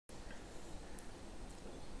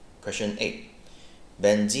Question 8.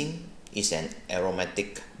 Benzene is an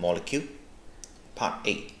aromatic molecule. Part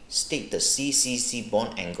A. State the C-C-C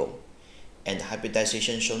bond angle and the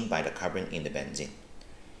hybridization shown by the carbon in the benzene.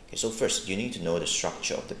 Okay, so first you need to know the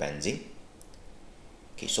structure of the benzene.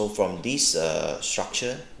 Okay, so from this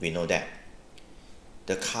structure we know that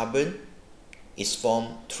the carbon is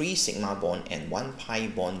formed 3 sigma bond and 1 pi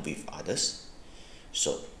bond with others.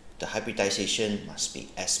 So the hybridization must be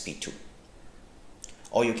sp2.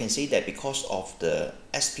 Or you can say that because of the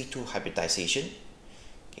sp2 hybridization,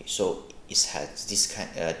 okay, so it has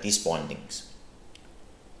these bondings.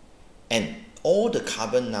 And all the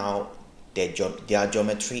carbon now, their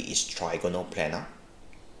geometry is trigonal planar.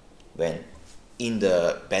 When in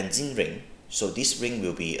the benzene ring, so this ring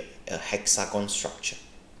will be a hexagon structure.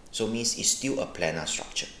 So means it's still a planar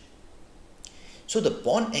structure. So the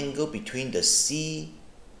bond angle between the C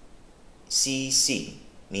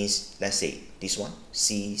means, let's say this one,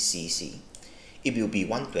 C, it will be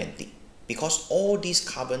 120 because all these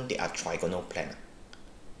carbon, they are trigonal planar.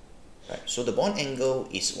 Right? So the bond angle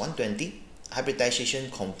is 120,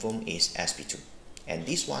 hybridization confirmed is sp2. And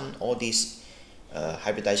this one, all these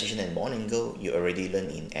hybridization and bond angle, you already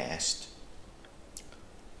learned in AS.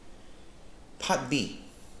 Part B.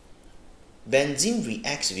 Benzene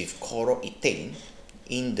reacts with chloroethane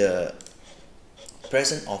in the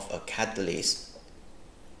presence of a catalyst.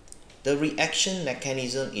 The reaction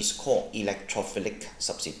mechanism is called electrophilic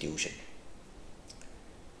substitution.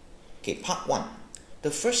 Okay, part 1. The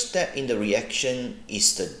first step in the reaction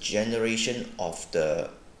is the generation of the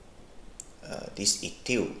this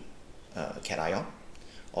ethyl cation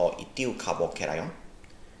or ethyl carbocation,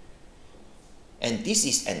 and this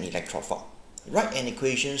is an electrophile. Write an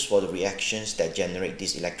equations for the reactions that generate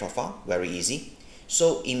this electrophile. Very easy.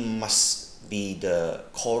 So it must be the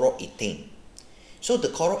chloroethane. So the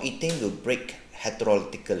chloroethane will break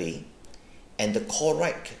heterolytically, and the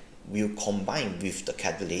chloride will combine with the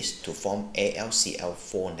catalyst to form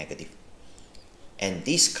AlCl4 negative, and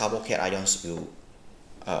these carbocations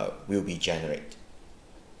will be generated.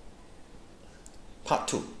 Part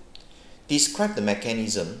 2. Describe the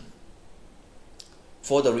mechanism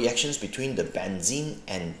for the reactions between the benzene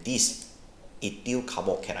and this ethyl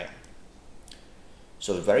carbocation.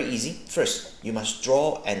 So very easy. First, you must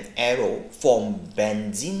draw an arrow from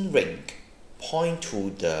benzene ring point to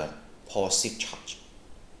the positive charge,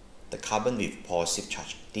 the carbon with positive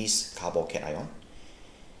charge, this carbocation.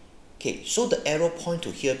 Okay, so the arrow point to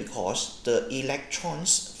here because the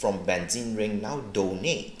electrons from benzene ring now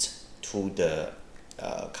donate to the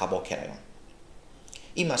carbocation.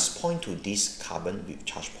 It must point to this carbon with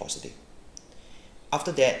charge positive.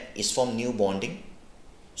 After that, it's form new bonding.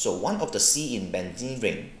 So one of the C in benzene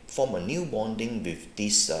ring form a new bonding with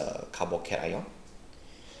this carbocation.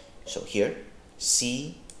 So here,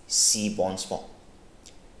 C bonds form.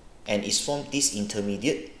 And it's formed this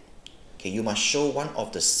intermediate. Okay, you must show one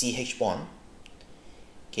of the CH bond.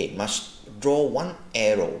 Okay, must draw one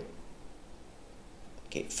arrow,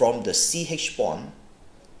 okay, from the CH bond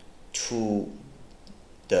to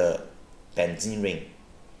the benzene ring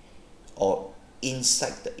or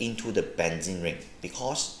into the benzene ring,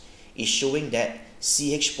 because it's showing that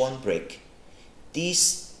CH bond break.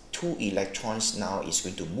 These 2 electrons now is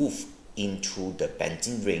going to move into the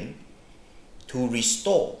benzene ring to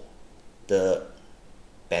restore the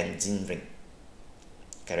benzene ring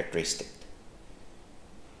characteristic.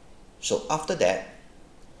 So after that,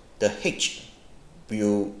 the H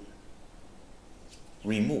will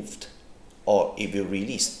removed or it will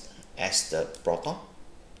release as the proton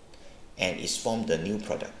and is formed the new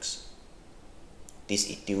products, this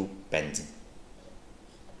ethyl benzene.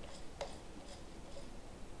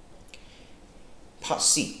 Part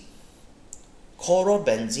C.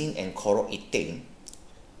 Chlorobenzene and chloroethane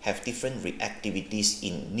have different reactivities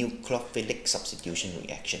in nucleophilic substitution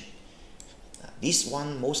reaction. This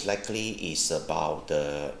one most likely is about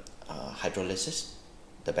the hydrolysis.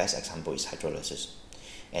 The best example is hydrolysis.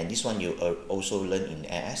 And this one you also learn in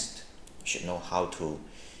AS. You should know how to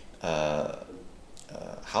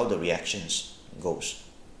how the reactions goes.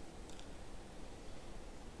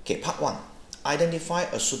 Okay, part 1. Identify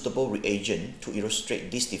a suitable reagent to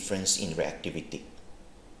illustrate this difference in reactivity.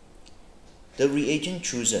 The reagent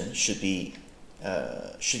chosen should give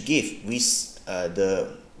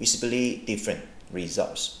the visibly different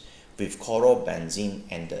results with chlorobenzene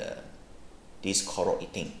and this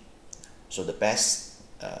chloroethane. So the best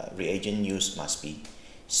reagent used must be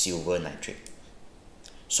silver nitrate.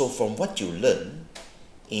 So from what you learn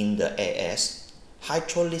in the AS,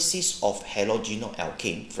 hydrolysis of halogenal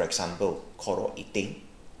alkane, for example chloroethane,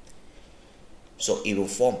 so it will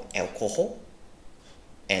form alcohol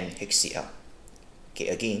and HCl. Okay,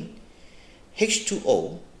 again,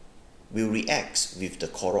 H2O will react with the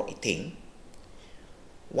chloroethane.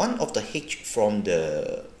 One of the H from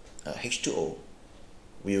the H2O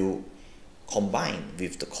will combine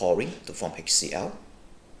with the chlorine to form HCl,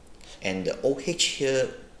 and the OH here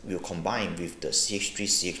will combine with the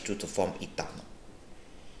CH3CH2 to form ethanol.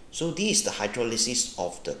 So this is the hydrolysis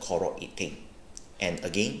of the chloroethane. And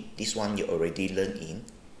again, this one you already learned in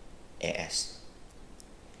AS.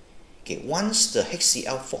 Okay, once the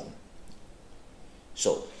HCl form,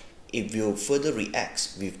 so it will further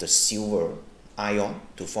react with the silver ion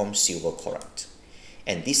to form silver chloride.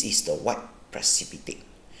 And this is the white precipitate.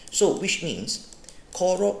 So which means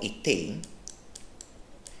chloroethane,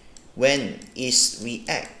 when it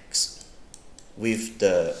reacts with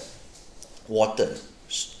the water,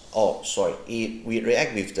 it will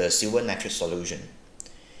react with the silver nitrate solution,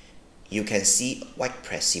 you can see white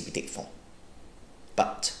precipitate form.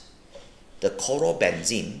 But the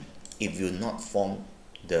chlorobenzene, it will not form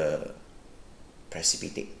the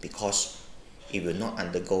precipitate because it will not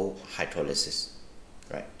undergo hydrolysis,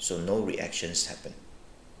 right? So no reactions happen.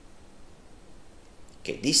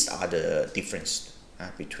 Okay, these are the difference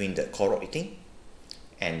between the chloroethane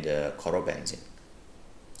and the chlorobenzene.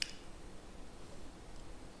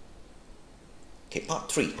 Okay,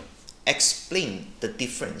 part 3. Explain the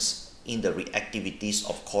difference in the reactivities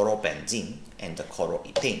of chlorobenzene and the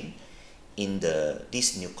chloroethane in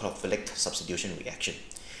this nucleophilic substitution reaction.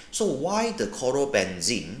 So why the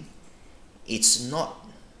chlorobenzene is not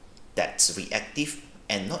that reactive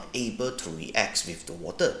and not able to react with the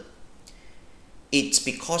water? It's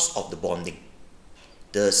because of the bonding.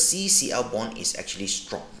 The CCl bond is actually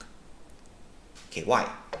strong. Okay,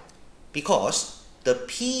 why? Because the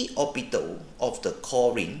p orbital of the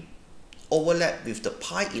chlorine overlap with the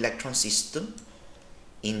pi electron system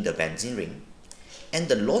in the benzene ring, and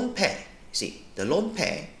the lone pair,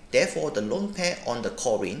 therefore the lone pair on the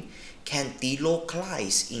chlorine can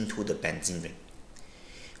delocalize into the benzene ring.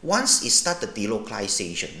 Once it starts the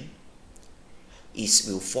delocalization, it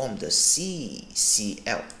will form the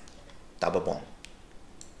CCl double bond.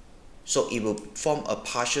 So it will form a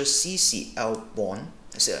partial CCl bond,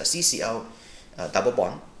 CCl double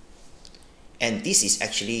bond, and this is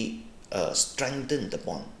actually strengthen the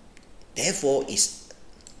bond. Therefore, it's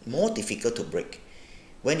more difficult to break.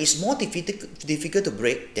 When it's more difficult to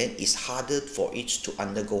break, then it's harder for it to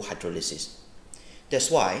undergo hydrolysis.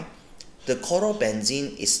 That's why the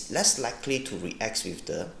chlorobenzene is less likely to react with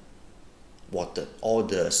the water or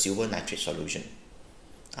the silver nitrate solution.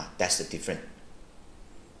 That's the difference.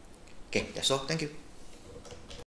 Okay, that's all. Thank you.